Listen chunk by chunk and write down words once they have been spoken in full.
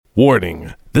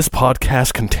Warning, this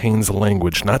podcast contains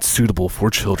language not suitable for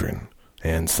children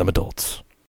and some adults.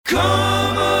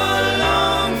 Come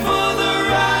along for the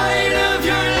ride of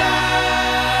your life.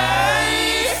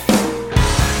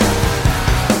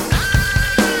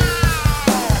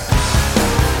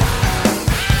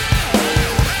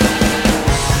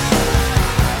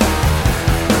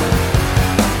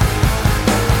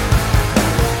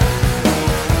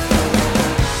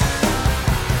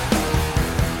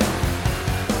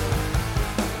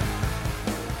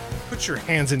 Put your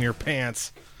hands in your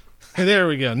pants. There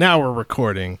we go. Now we're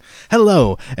recording.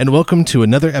 Hello, and welcome to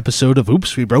another episode of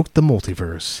Oops, We Broke the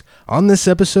Multiverse. On this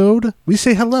episode, we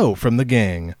say hello from the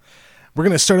gang. We're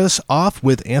going to start us off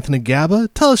with Anthony Gabba.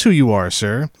 Tell us who you are,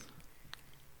 sir.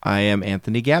 I am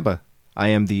Anthony Gabba. I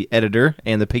am the editor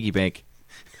and the piggy bank.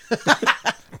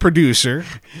 Producer.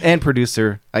 And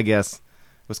producer, I guess.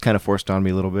 It was kind of forced on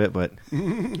me a little bit, but...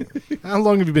 How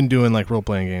long have you been doing like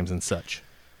role-playing games and such?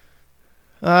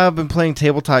 I've been playing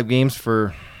tabletop games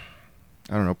for,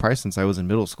 I don't know, probably since I was in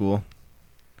middle school.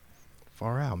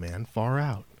 Far out, man. Far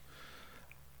out.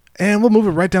 And we'll move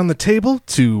it right down the table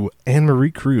to Anne-Marie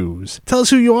Cruz. Tell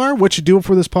us who you are, what you do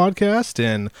for this podcast,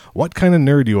 and what kind of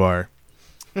nerd you are.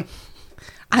 I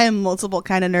am multiple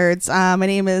kind of nerds. My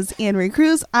name is Anne-Marie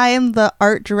Cruz. I am the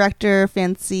art director,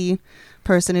 fancy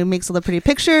person who makes all the pretty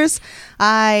pictures.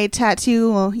 I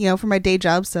tattoo, for my day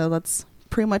job, so that's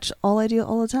pretty much all I do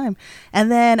all the time.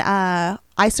 And then I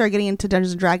started getting into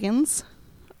Dungeons & Dragons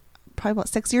probably about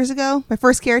 6 years ago. My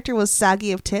first character was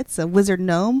Saggy of Tits, a wizard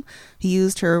gnome who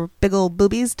used her big old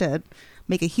boobies to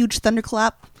make a huge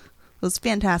thunderclap. It was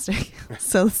fantastic.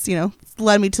 So, it's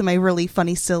led me to my really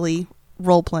funny, silly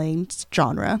role-playing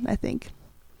genre, I think.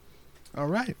 All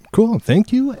right. Cool.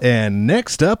 Thank you. And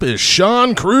next up is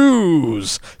Sean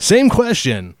Cruz. Same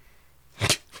question.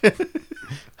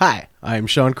 Hi, I'm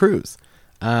Sean Cruz.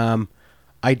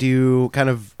 I do kind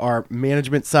of our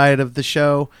management side of the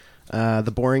show,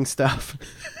 the boring stuff,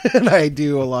 and I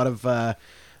do a lot of I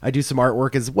do some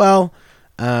artwork as well.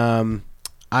 I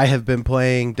have been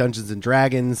playing Dungeons and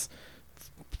Dragons,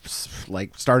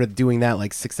 started doing that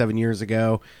 6-7 years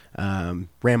ago.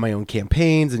 Ran my own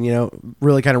campaigns, and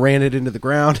really kind of ran it into the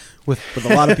ground with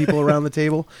a lot of people around the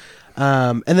table.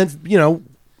 And then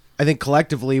I think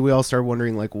collectively we all started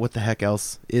wondering what the heck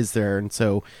else is there, and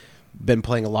so been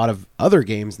playing a lot of other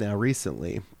games now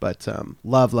recently, but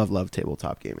love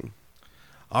tabletop gaming.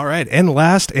 All right, and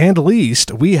last and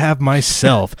least, we have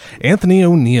myself, Anthony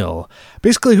O'Neill.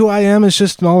 Basically, who I am is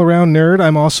just an all-around nerd.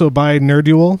 I'm also by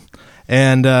Nerdule,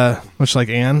 and much like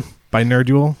Anne, by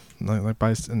Nerdule.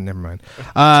 Never mind.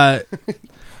 I'm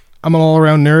an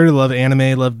all-around nerd. I love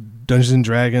anime, love Dungeons and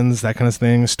Dragons, that kind of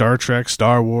thing, Star Trek,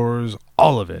 Star Wars,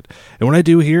 all of it. And what I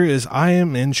do here is I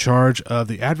am in charge of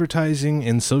the advertising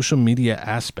and social media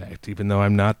aspect, even though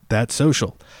I'm not that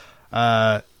social.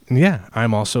 Yeah,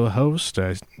 I'm also a host.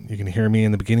 You can hear me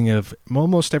in the beginning of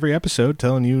almost every episode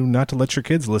telling you not to let your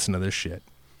kids listen to this shit.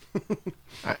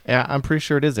 Yeah, I'm pretty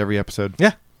sure it is every episode.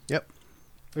 Yeah. Yep.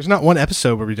 There's not one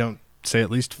episode where we don't say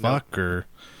at least fuck, or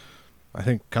I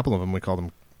think a couple of them we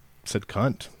said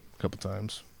cunt a couple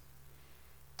times.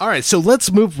 All right, so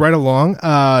let's move right along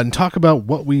and talk about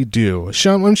what we do.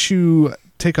 Sean, why don't you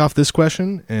take off this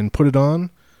question and put it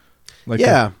on?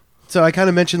 So I kind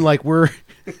of mentioned we're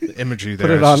The imagery there.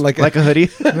 put it on like a hoodie.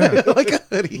 yeah, like a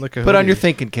hoodie. like a Put on hoodie. your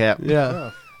thinking cap.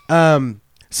 Yeah.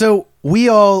 So we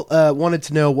all wanted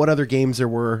to know what other games there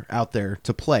were out there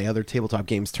to play, other tabletop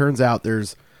games. Turns out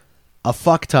there's a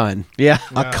fuck ton. Yeah.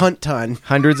 A cunt ton.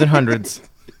 Hundreds and hundreds.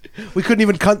 We couldn't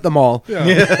even cunt them all.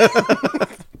 Yeah.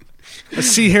 A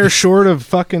sea hair short of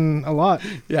fucking a lot.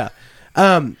 Yeah.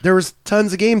 There was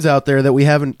tons of games out there that we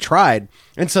haven't tried.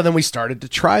 And so then we started to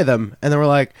try them. And then we're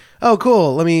like, oh,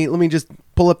 cool. Let me just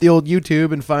pull up the old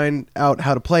YouTube and find out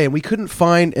how to play. And we couldn't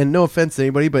find, and no offense to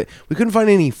anybody, but we couldn't find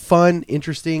any fun,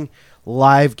 interesting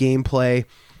live gameplay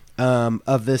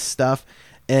of this stuff.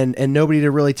 And nobody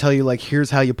to really tell you,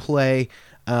 here's how you play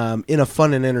in a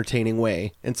fun and entertaining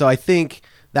way. And so I think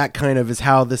that kind of is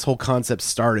how this whole concept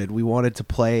started. We wanted to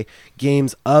play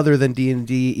games other than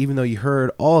D&D, even though you heard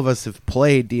all of us have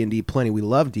played D&D plenty. We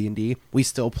love D&D. We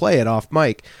still play it off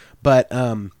mic. But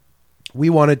we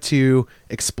wanted to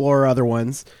explore other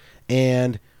ones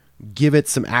and give it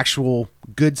some actual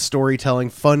good storytelling,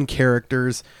 fun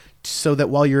characters, so that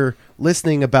while you're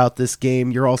listening about this game,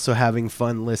 you're also having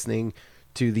fun listening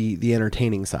to the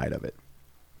entertaining side of it.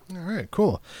 All right,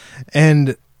 cool.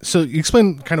 And so you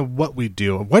explain kind of what we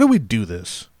do. Why do we do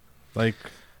this? I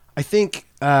think,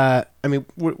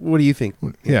 what do you think?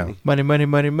 Yeah. Money.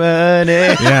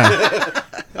 Yeah.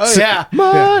 Oh yeah.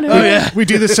 Money. Oh yeah. We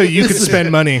do this so you can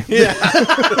spend money.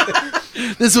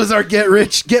 This was our get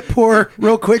rich, get poor,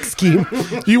 real quick scheme.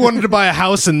 You wanted to buy a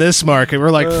house in this market.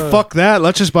 We're like, fuck that.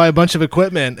 Let's just buy a bunch of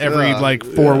equipment every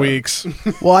 4 weeks.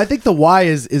 Well, I think the why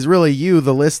is really you,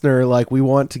 the listener. Like, we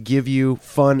want to give you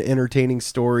fun, entertaining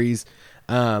stories.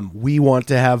 We want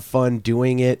to have fun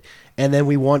doing it, and then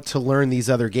we want to learn these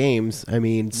other games. I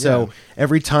mean, so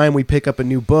every time we pick up a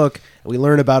new book, we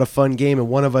learn about a fun game, and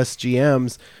one of us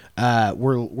GMs,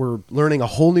 we're learning a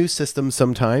whole new system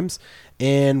sometimes,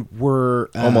 and we're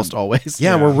Almost always.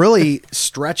 Yeah, we're really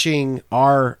stretching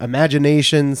our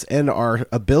imaginations and our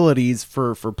abilities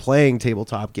for playing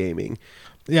tabletop gaming.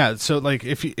 Yeah, so like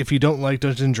if you don't like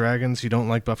Dungeons and Dragons, you don't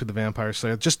like Buffy the Vampire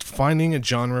Slayer, just finding a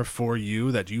genre for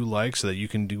you that you like so that you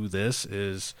can do this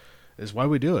is why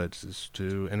we do it, is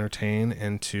to entertain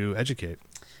and to educate.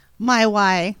 My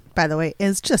why, by the way,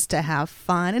 is just to have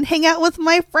fun and hang out with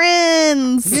my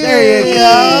friends. There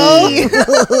you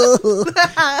go.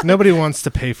 Nobody wants to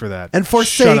pay for that. And Shut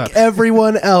forsake up.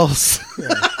 everyone else.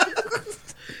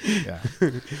 Yeah.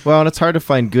 Well, and it's hard to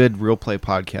find good real play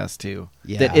podcasts too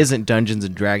Yeah. that isn't Dungeons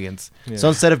and Dragons. Yeah. So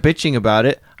instead of bitching about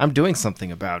it, I'm doing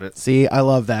something about it. See, I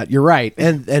love that. You're right,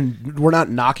 and we're not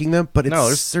knocking them, but it's No,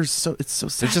 it's so just a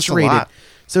saturated. lot.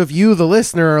 So if you, the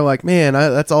listener, are like, man,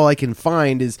 that's all I can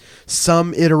find is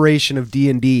some iteration of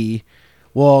D&D.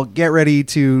 Well, get ready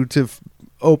to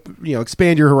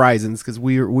expand your horizons, because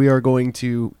we are going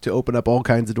to open up all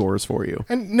kinds of doors for you.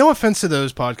 And no offense to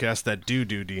those podcasts that do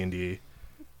D&D.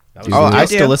 That was Oh, I Yeah.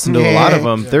 still listen to a lot of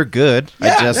them. They're good.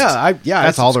 I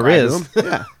that's all there subscribe is. to 'em.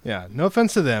 Yeah. Yeah, no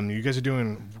offense to them. You guys are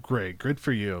doing great. Good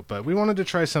for you. But we wanted to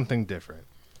try something different.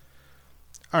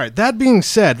 All right, that being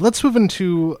said, let's move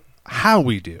into how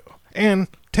we do. And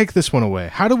take this one away.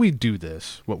 How do we do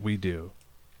this, what we do?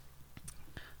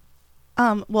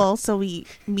 Well, so we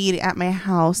meet at my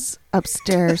house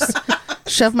upstairs,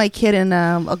 shove my kid in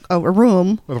a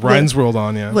room With Ryan's World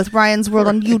on, yeah. with Ryan's World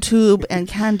on YouTube and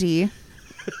candy.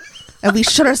 And we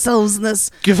shut ourselves in this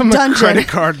Give him dungeon. a credit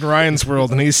card in Ryan's World,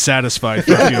 and he's satisfied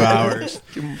for a few hours.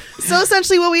 So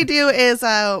essentially what we do is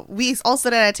we all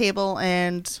sit at a table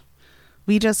and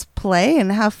we just play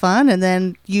and have fun. And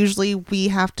then usually we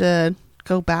have to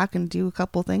go back and do a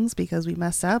couple things because we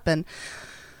messed up, and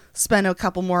spend a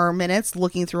couple more minutes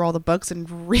looking through all the books and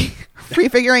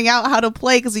refiguring out how to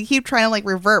play, because we keep trying to like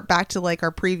revert back to like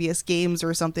our previous games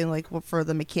or something, like for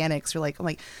the mechanics, or like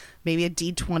maybe a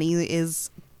D20 is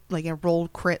like a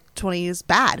rolled crit 20 is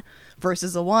bad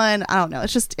versus a 1. I don't know.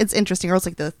 It's interesting. Or it's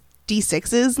like the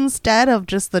D6s instead of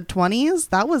just the 20s.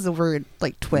 That was a weird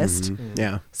like twist. Mm-hmm.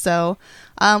 Yeah. So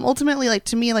ultimately, like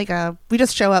to me, like we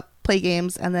just show up, play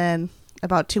games, and then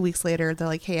about 2 weeks later, they're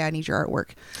like, "Hey, I need your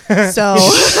artwork." So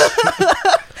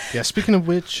Yeah, speaking of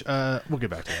which, we'll get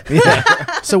back to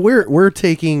that. So we're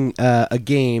taking a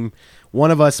game.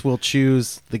 One of us will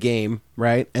choose the game,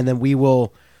 right? And then we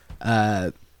will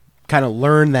kind of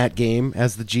learn that game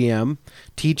as the GM,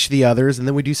 teach the others, and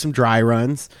then we do some dry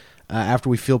runs after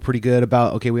we feel pretty good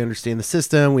about, okay, we understand the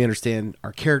system, we understand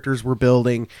our characters we're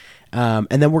building, and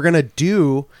then we're going to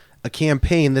do a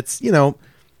campaign that's,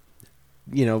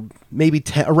 maybe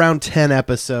around 10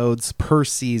 episodes per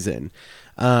season.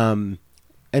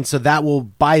 And so that will,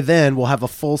 by then, we'll have a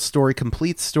full story,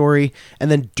 complete story. And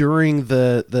then during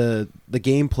the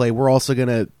gameplay, we're also going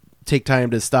to take time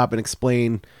to stop and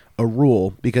explain a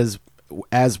rule, because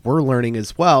as we're learning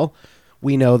as well,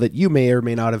 we know that you may or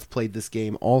may not have played this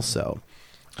game also.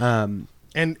 And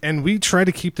we try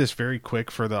to keep this very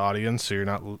quick for the audience, so you're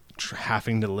not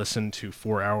having to listen to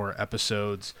 4-hour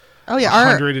episodes. Oh yeah,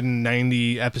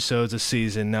 190 episodes a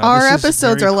season. Now, our this is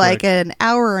episodes very are like quick. an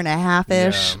hour and a half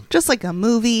ish, Yeah. just like a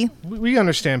movie. We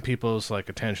understand people's like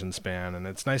attention span, and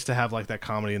it's nice to have like that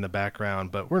comedy in the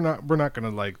background, but we're not going to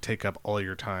like take up all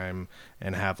your time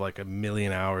and have like a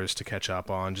million hours to catch up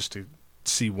on just to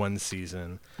see one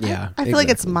season. Yeah, I feel like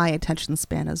it's exactly. my attention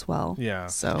span as well. Yeah.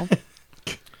 So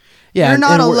Yeah, you're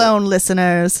not and we're- alone,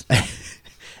 listeners.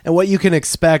 And what you can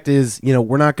expect is,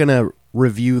 we're not going to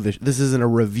review this isn't a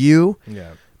review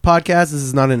Yeah. podcast. This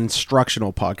is not an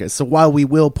instructional podcast. So while we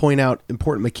will point out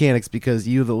important mechanics because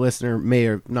you, the listener, may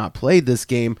have not played this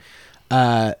game,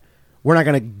 we're not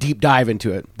going to deep dive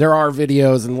into it. There are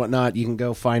videos and whatnot. You can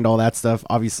go find all that stuff.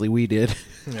 Obviously, we did.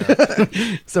 Yeah.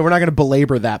 So we're not going to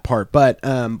belabor that part. But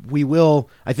we will,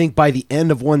 I think by the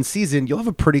end of one season, you'll have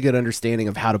a pretty good understanding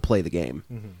of how to play the game.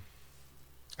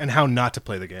 And how not to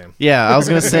play the game. Yeah, I was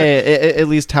gonna say at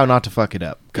least how not to fuck it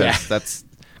up, because Yeah. that's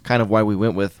kind of why we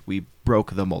went with we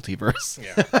broke the multiverse.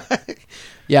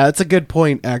 Yeah, that's a good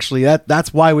point, actually.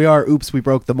 That's why we are Oops, We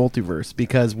Broke the Multiverse,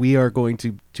 because we are going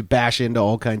to bash into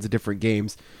all kinds of different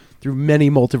games through many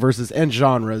multiverses and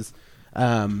genres.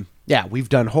 Yeah, we've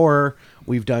done horror,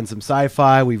 we've done some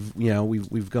sci-fi,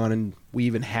 we've gone and we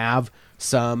even have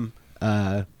some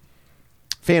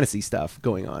fantasy stuff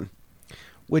going on,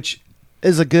 which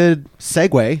is a good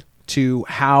segue to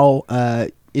how,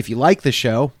 if you like the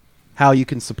show, how you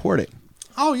can support it.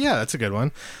 Oh, yeah, that's a good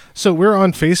one. So we're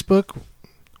on Facebook.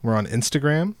 We're on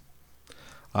Instagram.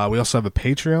 We also have a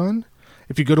Patreon.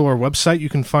 If you go to our website, you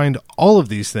can find all of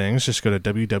these things. Just go to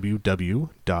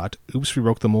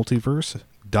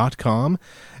www.oopswebrokethemultiverse.com.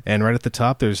 And right at the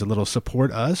top, there's a little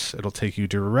support us. It'll take you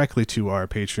directly to our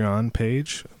Patreon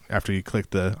page after you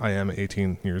click the I am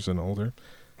 18 years and older.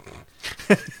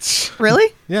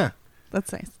 Really? Yeah.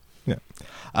 That's nice. Yeah.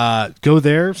 Go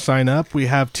there, sign up. We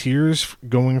have tiers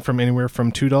going from anywhere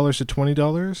from $2 to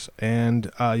 $20. And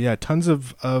yeah, tons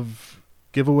of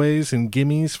giveaways and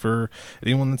gimmies for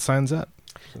anyone that signs up.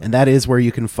 And that is where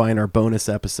you can find our bonus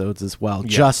episodes as well,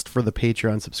 just for the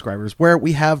Patreon subscribers, where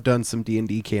we have done some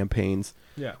D&D campaigns,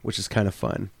 which is kind of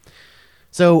fun.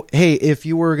 So, hey, if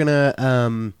you were going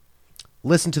to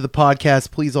listen to the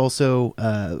podcast, please also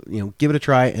give it a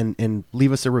try and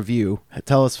leave us a review.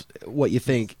 Tell us what you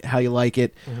think, how you like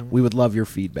it. We would love your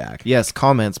feedback. Yes,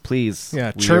 comments, please.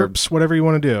 Yeah, We chirps, whatever you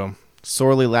want to do. are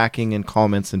sorely lacking in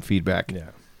comments and feedback.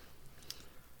 Yeah.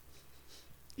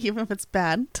 Even if it's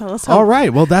bad, tell us how. All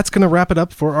right. Well, that's going to wrap it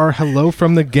up for our Hello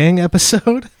from the Gang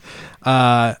episode.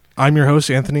 I'm your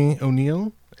host, Anthony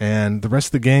O'Neill, and the rest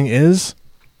of the gang is...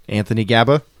 Anthony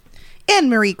Gabba. And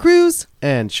Marie Cruz.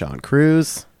 And Sean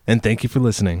Cruz. And thank you for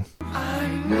listening. I